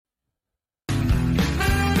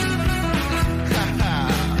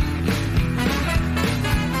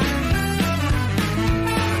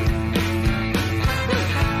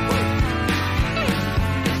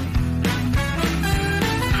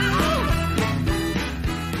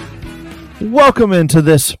Welcome into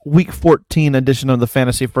this Week 14 edition of the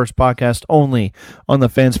Fantasy First podcast, only on the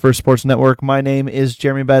Fans First Sports Network. My name is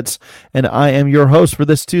Jeremy Betts, and I am your host for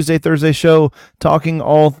this Tuesday-Thursday show, talking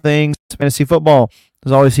all things fantasy football.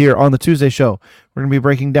 As always, here on the Tuesday show, we're going to be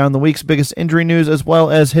breaking down the week's biggest injury news, as well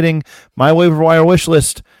as hitting my waiver wire wish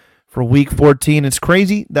list for Week 14. It's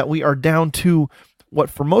crazy that we are down to what,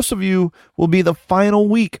 for most of you, will be the final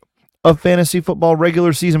week of fantasy football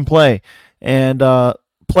regular season play and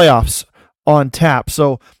playoffs on tap.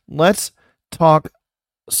 So let's talk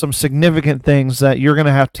some significant things that you're going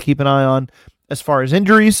to have to keep an eye on as far as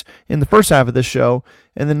injuries in the first half of this show.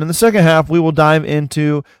 And then in the second half, we will dive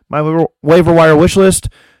into my waiver wire wish list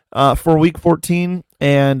for Week 14.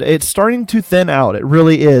 And it's starting to thin out. It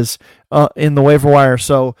really is in the waiver wire.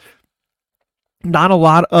 So not a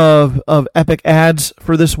lot of epic ads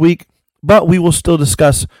for this week, but we will still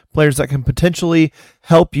discuss players that can potentially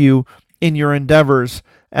help you in your endeavors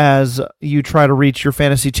as you try to reach your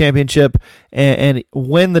fantasy championship and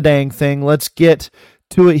win the dang thing. Let's get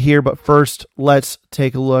to it here, but first, let's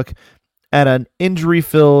take a look at an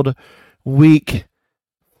injury-filled Week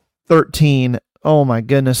 13. Oh my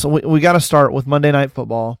goodness. We got to start with Monday Night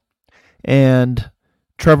Football, and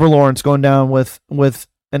Trevor Lawrence going down with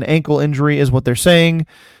an ankle injury is what they're saying.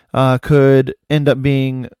 Could end up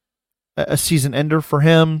being a season ender for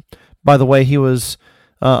him. By the way, he was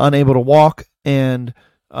unable to walk, and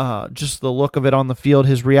just the look of it on the field,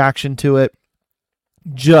 his reaction to it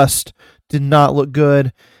just did not look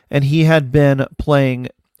good. And he had been playing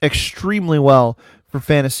extremely well for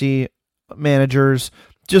fantasy managers.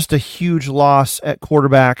 Just a huge loss at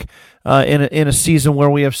quarterback in a season where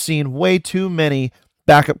we have seen way too many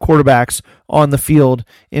backup quarterbacks on the field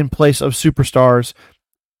in place of superstars.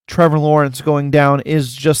 Trevor Lawrence going down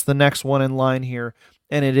is just the next one in line here,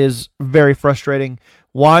 and it is very frustrating.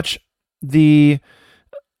 Watch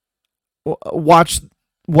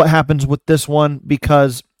what happens with this one,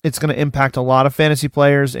 because it's going to impact a lot of fantasy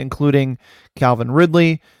players, including Calvin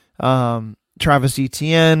Ridley, Travis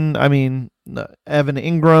Etienne, Evan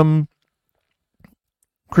Ingram,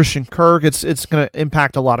 Christian Kirk. It's going to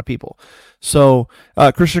impact a lot of people. So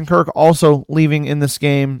Christian Kirk also leaving in this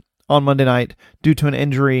game on Monday night due to an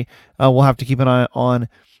injury. We'll have to keep an eye on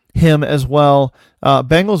him as well.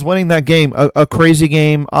 Bengals winning that game, a crazy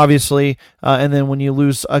game, obviously. And then when you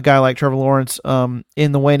lose a guy like Trevor Lawrence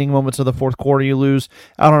in the waning moments of the fourth quarter, you lose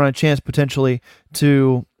out on a chance potentially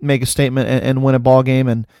to make a statement and win a ball game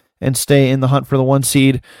and stay in the hunt for the 1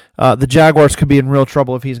 seed. The Jaguars could be in real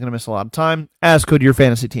trouble if he's going to miss a lot of time, as could your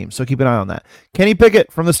fantasy team. So keep an eye on that. Kenny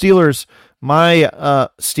Pickett from the Steelers, my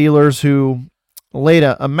Steelers, who laid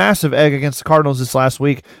a massive egg against the Cardinals this last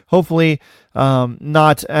week. Hopefully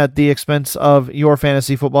not at the expense of your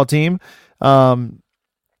fantasy football team.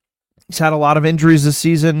 He's had a lot of injuries this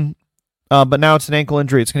season, but now it's an ankle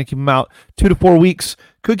injury. It's going to keep him out 2 to 4 weeks.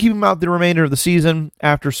 Could keep him out the remainder of the season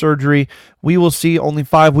after surgery. We will see. Only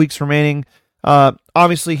 5 weeks remaining.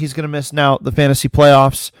 Obviously, he's going to miss now the fantasy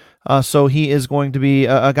playoffs, so he is going to be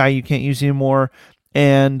a guy you can't use anymore.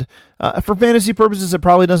 And for fantasy purposes, it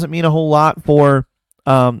probably doesn't mean a whole lot for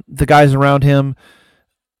the guys around him.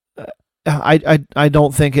 I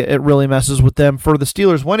don't think it really messes with them. For the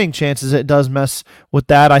Steelers' winning chances, it does mess with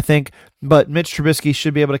that, I think. But Mitch Trubisky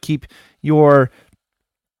should be able to keep your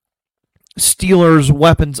Steelers'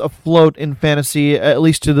 weapons afloat in fantasy, at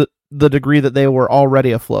least to the degree that they were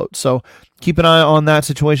already afloat. So keep an eye on that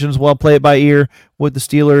situation as well. Play it by ear with the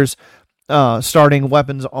Steelers starting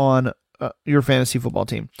weapons on your fantasy football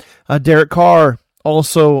team. Derek Carr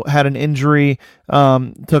also had an injury,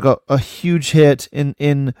 took a huge hit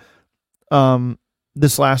in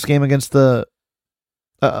this last game against the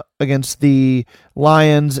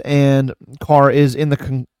Lions, and Carr is in the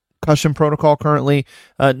concussion protocol currently,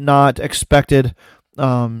 not expected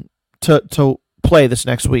to play this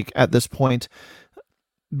next week at this point,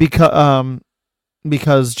 because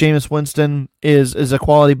Jameis Winston is a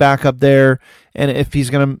quality backup there, and if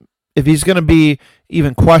he's gonna be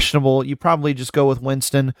even questionable, you probably just go with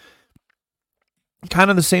Winston. Kind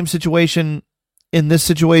of the same situation in this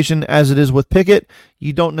situation as it is with Pickett.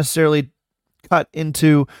 You don't necessarily cut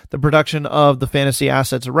into the production of the fantasy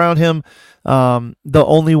assets around him. The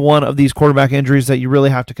only one of these quarterback injuries that you really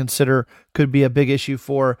have to consider could be a big issue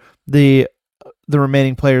for the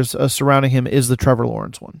remaining players surrounding him is the Trevor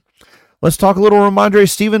Lawrence one. Let's talk a little Ramondre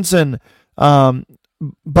Stevenson.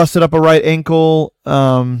 Busted up a right ankle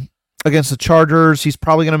against the Chargers. He's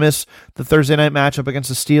probably going to miss the Thursday night matchup against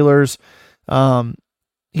the Steelers.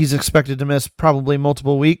 He's expected to miss probably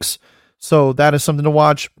multiple weeks, so that is something to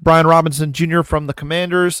watch. Brian Robinson Jr. from the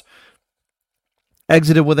Commanders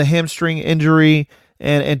exited with a hamstring injury,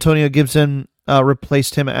 and Antonio Gibson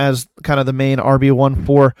replaced him as kind of the main RB1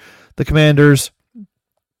 for the Commanders.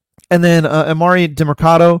 And then Amari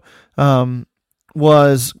DeMercado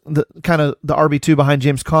was the RB2 behind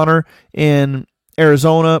James Conner in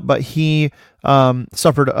Arizona, but he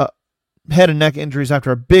suffered head and neck injuries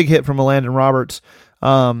after a big hit from Landon Roberts.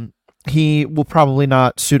 He will probably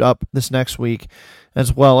not suit up this next week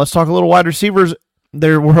as well. Let's talk a little wide receivers.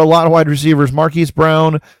 There were a lot of wide receivers. Marquise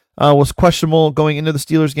Brown was questionable going into the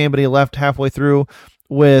Steelers game, but he left halfway through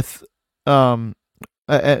with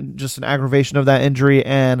just an aggravation of that injury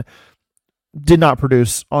and did not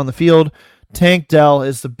produce on the field. Tank Dell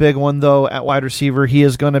is the big one, though, at wide receiver. He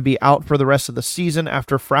is going to be out for the rest of the season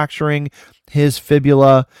after fracturing his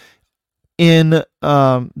fibula in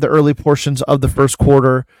the early portions of the first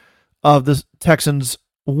quarter of the Texans'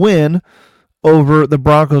 win over the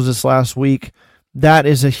Broncos this last week. That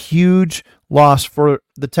is a huge loss for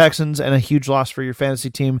the Texans and a huge loss for your fantasy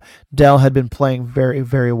team. Dell had been playing very,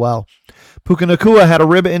 very well. Puka Nacua had a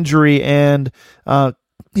rib injury, and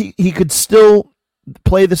he could still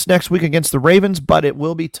play this next week against the Ravens, but it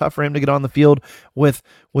will be tough for him to get on the field with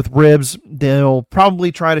ribs. They'll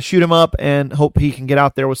probably try to shoot him up and hope he can get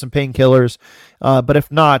out there with some painkillers. But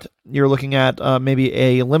if not, you're looking at maybe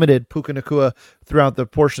a limited Puka Nacua throughout the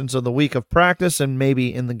portions of the week of practice and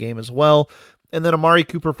maybe in the game as well. And then Amari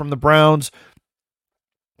Cooper from the Browns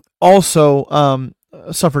also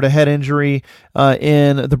suffered a head injury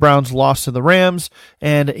in the Browns' loss to the Rams,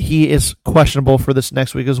 and he is questionable for this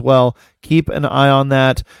next week as well. Keep an eye on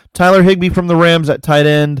that. Tyler Higbee from the Rams at tight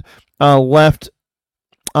end left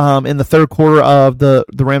in the third quarter of the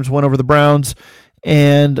Rams win over the Browns,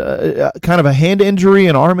 and kind of a hand injury,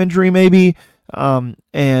 an arm injury maybe,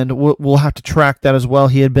 and we'll have to track that as well.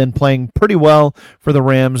 He had been playing pretty well for the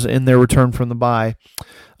Rams in their return from the bye.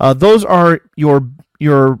 Those are your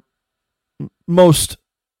most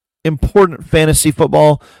important fantasy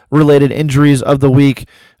football related injuries of the week.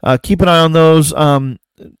 Keep an eye on those.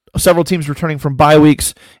 Several teams returning from bye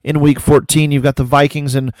weeks in week 14. You've got the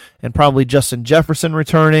Vikings and probably Justin Jefferson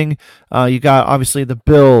returning. You got obviously the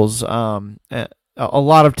Bills. A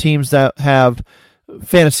lot of teams that have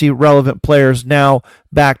fantasy relevant players now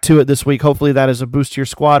back to it this week. Hopefully that is a boost to your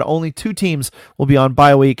squad. Only 2 teams will be on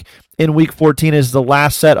bye week in week 14 is the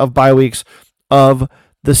last set of bye weeks of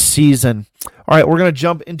the season. All right, we're going to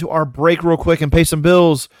jump into our break real quick and pay some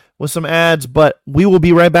bills with some ads, but we will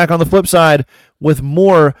be right back on the flip side with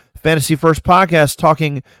more Fantasy First Podcast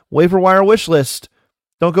talking waiver wire wish list.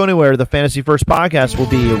 Don't go anywhere. The Fantasy First Podcast will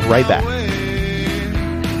be right back.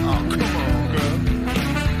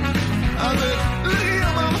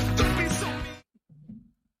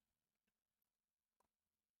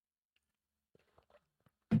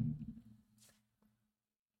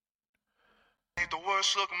 The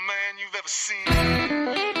worst looking man you've ever seen.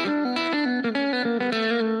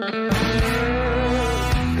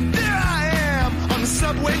 There I am on the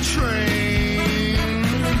subway train,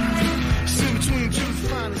 sitting between 2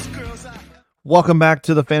 finest girls. Welcome back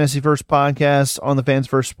to the Fantasy First Podcast on the Fans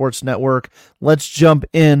First Sports Network. Let's jump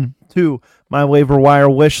in to my waiver wire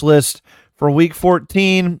wish list for week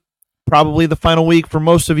 14. Probably the final week for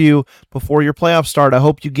most of you before your playoffs start. I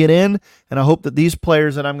hope you get in, and I hope that these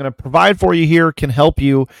players that I'm going to provide for you here can help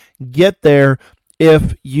you get there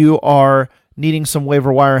if you are needing some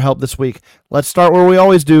waiver wire help this week. Let's start where we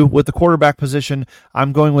always do with the quarterback position.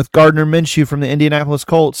 I'm going with Gardner Minshew from the Indianapolis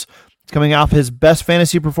Colts. He's coming off his best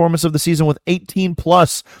fantasy performance of the season with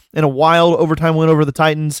 18+ in a wild overtime win over the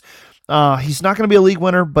Titans. He's not going to be a league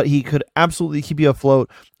winner, but he could absolutely keep you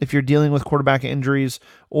afloat if you're dealing with quarterback injuries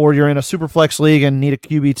or you're in a super flex league and need a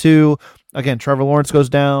QB2. Again, Trevor Lawrence goes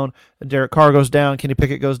down, Derek Carr goes down, Kenny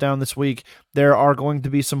Pickett goes down this week. There are going to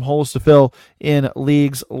be some holes to fill in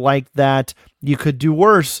leagues like that. You could do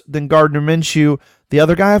worse than Gardner Minshew. The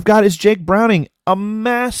other guy I've got is Jake Browning. A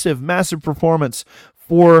massive, massive performance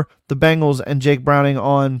for the Bengals and Jake Browning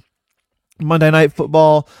on Monday Night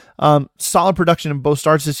Football. Solid production in both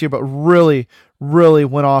starts this year, but really, really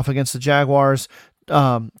went off against the Jaguars.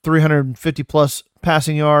 350+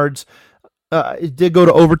 passing yards. It did go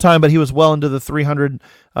to overtime, but he was well into the 300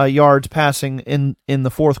 yards passing in the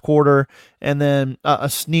fourth quarter. And then a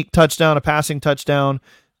sneak touchdown, a passing touchdown.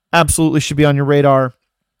 Absolutely should be on your radar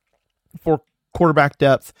for quarterback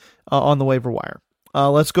depth on the waiver wire.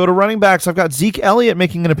 Let's go to running backs. I've got Zeke Elliott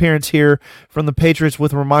making an appearance here from the Patriots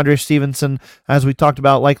with Ramondre Stevenson, as we talked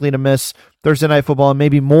about, likely to miss Thursday Night Football and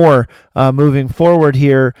maybe more moving forward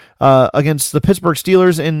here against the Pittsburgh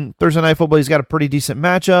Steelers in Thursday Night Football. He's got a pretty decent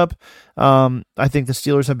matchup. I think the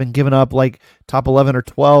Steelers have been giving up like top 11 or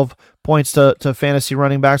 12 points to fantasy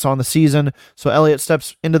running backs on the season. So Elliott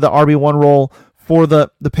steps into the RB1 role for the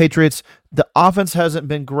Patriots. The offense hasn't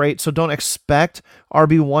been great, so don't expect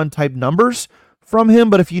RB1 type numbers from him,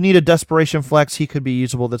 but if you need a desperation flex, he could be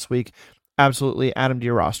usable this week. Absolutely add him to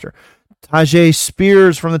your roster. Tajay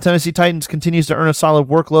Spears from the Tennessee Titans continues to earn a solid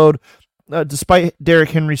workload, despite Derrick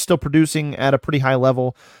Henry still producing at a pretty high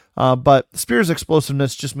level. But Spears'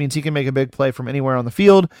 explosiveness just means he can make a big play from anywhere on the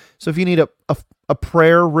field. So if you need a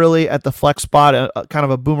prayer really at the flex spot, a kind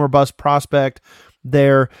of a boomer bust prospect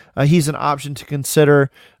there, he's an option to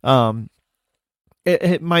consider.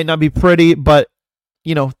 It might not be pretty, but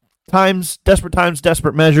desperate times,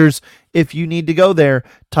 desperate measures. If you need to go there,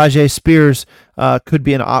 Tajay Spears could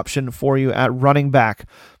be an option for you at running back.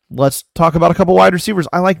 Let's talk about a couple wide receivers.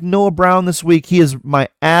 I like Noah Brown this week. He is my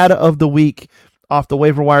add of the week off the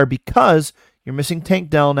waiver wire because you're missing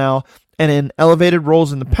Tank Dell now, and in elevated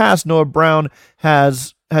roles in the past, Noah Brown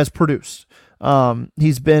has produced.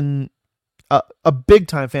 He's been a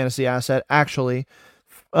big-time fantasy asset, actually,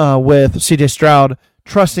 with CJ Stroud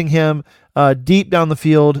trusting him deep down the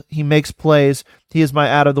field. He makes plays. He is my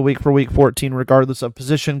add of the week for week 14, regardless of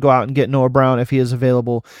position. Go out and get Noah Brown if he is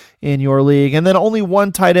available in your league. And then only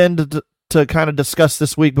one tight end to kind of discuss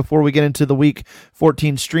this week before we get into the week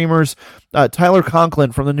 14 streamers. Tyler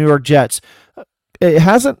Conklin from the New York Jets. It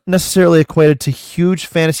hasn't necessarily equated to huge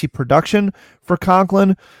fantasy production for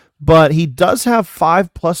Conklin, but he does have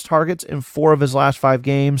 5+ targets in 4 of his last 5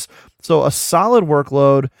 games. So a solid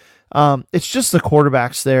workload. It's just the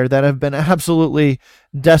quarterbacks there that have been absolutely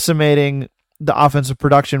decimating the offensive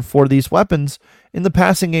production for these weapons in the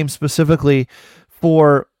passing game, specifically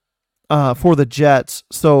for the Jets.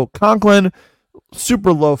 So Conklin,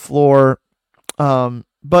 super low floor,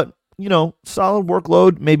 but solid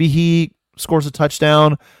workload. Maybe he scores a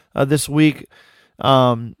touchdown this week.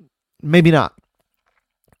 Maybe not.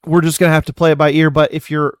 We're just gonna have to play it by ear. But if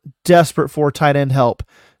you're desperate for tight end help,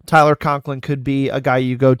 Tyler Conklin could be a guy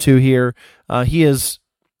you go to here. He is,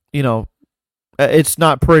 it's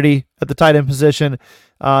not pretty at the tight end position.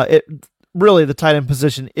 The tight end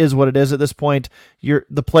position is what it is at this point.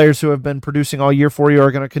 The players who have been producing all year for you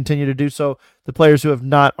are going to continue to do so. The players who have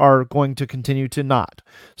not are going to continue to not.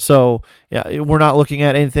 So, yeah, we're not looking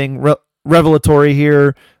at anything revelatory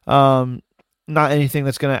here. Not anything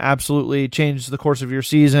that's going to absolutely change the course of your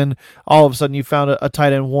season. All of a sudden you found a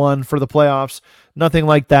tight end 1 for the playoffs. Nothing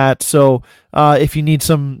like that. So if you need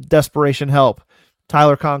some desperation help,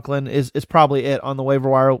 Tyler Conklin is probably it on the waiver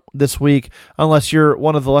wire this week, unless you're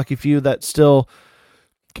one of the lucky few that still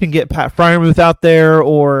can get Pat Freiermuth out there,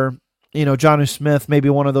 or Jonnu Smith, maybe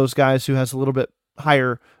one of those guys who has a little bit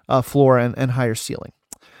higher floor and higher ceiling.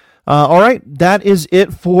 All right, that is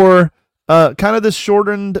it for kind of this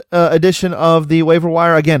shortened edition of the waiver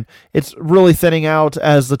wire. Again, it's really thinning out,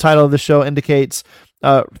 as the title of the show indicates,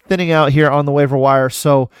 thinning out here on the waiver wire.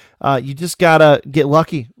 So you just got to get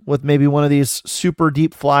lucky with maybe one of these super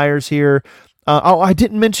deep flyers here. I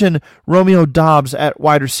didn't mention Romeo Doubs at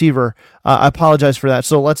wide receiver. I apologize for that.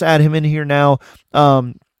 So let's add him in here now.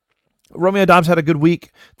 Romeo Doubs had a good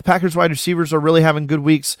week. The Packers wide receivers are really having good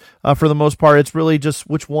weeks for the most part. It's really just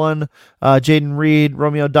which one. Jaden Reed,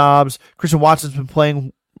 Romeo Doubs. Christian Watson's been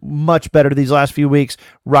playing much better these last few weeks,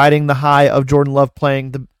 riding the high of Jordan Love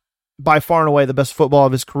playing by far and away the best football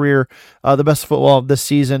of his career, the best football of this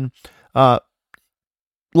season.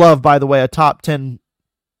 Love, by the way, a top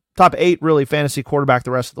 8 really fantasy quarterback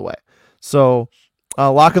the rest of the way. So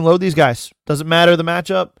lock and load these guys. Doesn't matter the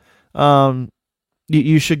matchup.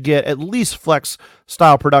 You should get at least flex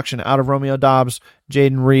style production out of Romeo Doubs,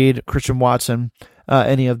 Jaden Reed, Christian Watson,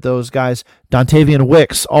 any of those guys. Dontavian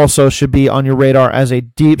Wicks also should be on your radar as a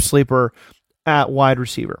deep sleeper at wide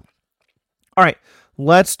receiver. All right,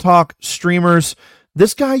 let's talk streamers.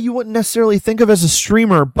 This guy you wouldn't necessarily think of as a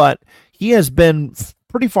streamer, but he has been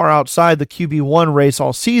pretty far outside the QB1 race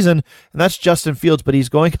all season, and that's Justin Fields, but he's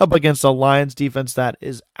going up against a Lions defense that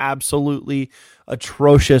is absolutely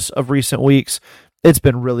atrocious of recent weeks. It's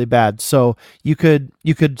been really bad. So you could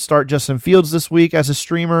start Justin Fields this week as a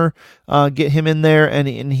streamer, get him in there, and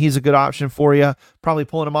he's a good option for you. Probably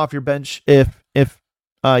pulling him off your bench if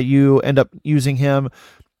you end up using him.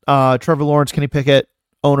 Trevor Lawrence, Kenny Pickett,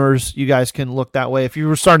 owners, you guys can look that way. If you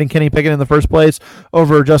were starting Kenny Pickett in the first place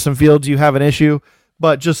over Justin Fields, you have an issue,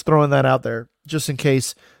 but just throwing that out there just in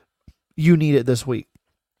case you need it this week.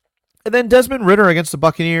 And then Desmond Ridder against the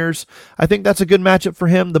Buccaneers. I think that's a good matchup for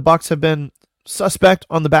him. The Bucs have been suspect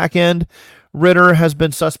on the back end. Ridder has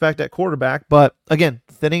been suspect at quarterback, but again,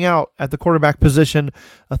 thinning out at the quarterback position,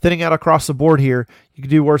 thinning out across the board here. You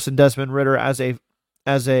could do worse than Desmond Ridder as a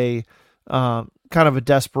kind of a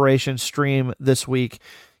desperation stream this week.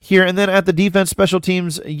 here. And then at the defense special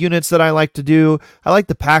teams units that I like to do, I like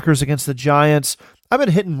the Packers against the Giants. I've been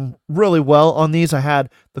hitting really well on these. I had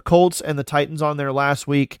the Colts and the Titans on there last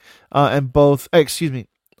week, I had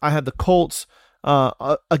the Colts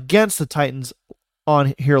against the Titans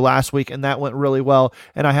on here last week, and that went really well.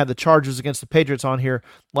 And I had the Chargers against the Patriots on here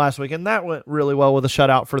last week, and that went really well with a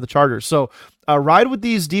shutout for the Chargers. So ride with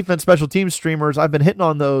these defense special teams streamers. I've been hitting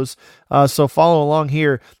on those, so follow along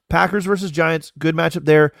here. Packers versus Giants, good matchup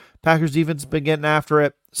there. Packers defense has been getting after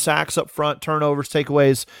it. Sacks up front, turnovers,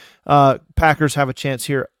 takeaways. Packers have a chance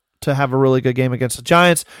here to have a really good game against the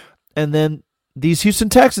Giants. And then these Houston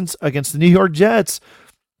Texans against the New York Jets.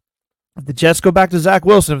 If the Jets go back to Zach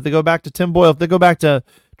Wilson, if they go back to Tim Boyle, if they go back to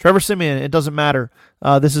Trevor Siemian, it doesn't matter.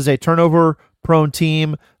 This is a turnover-prone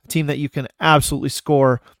team, a team that you can absolutely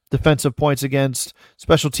score defensive points against.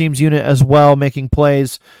 Special teams unit as well, making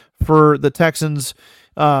plays for the Texans.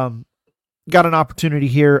 Got an opportunity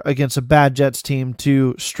here against a bad Jets team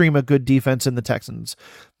to stream a good defense in the Texans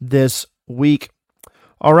this week.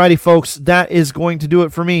 Alrighty, folks, that is going to do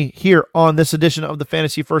it for me here on this edition of the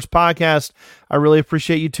Fantasy First Podcast. I really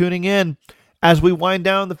appreciate you tuning in. As we wind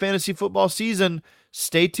down the fantasy football season,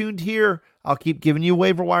 stay tuned here. I'll keep giving you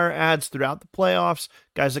waiver wire ads throughout the playoffs,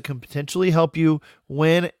 guys that can potentially help you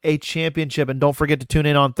win a championship. And don't forget to tune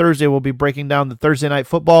in on Thursday. We'll be breaking down the Thursday Night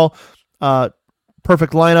Football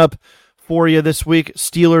perfect lineup for you this week.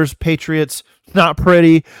 Steelers, Patriots, not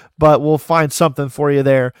pretty, but we'll find something for you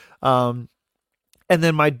there. And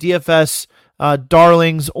then my DFS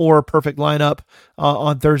darlings or perfect lineup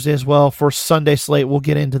on Thursday as well for Sunday slate. We'll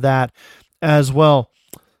get into that as well.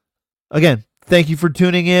 Again, thank you for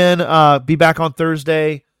tuning in. Be back on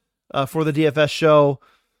Thursday for the DFS show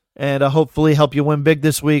and hopefully help you win big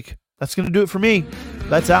this week. That's going to do it for me.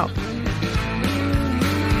 That's out.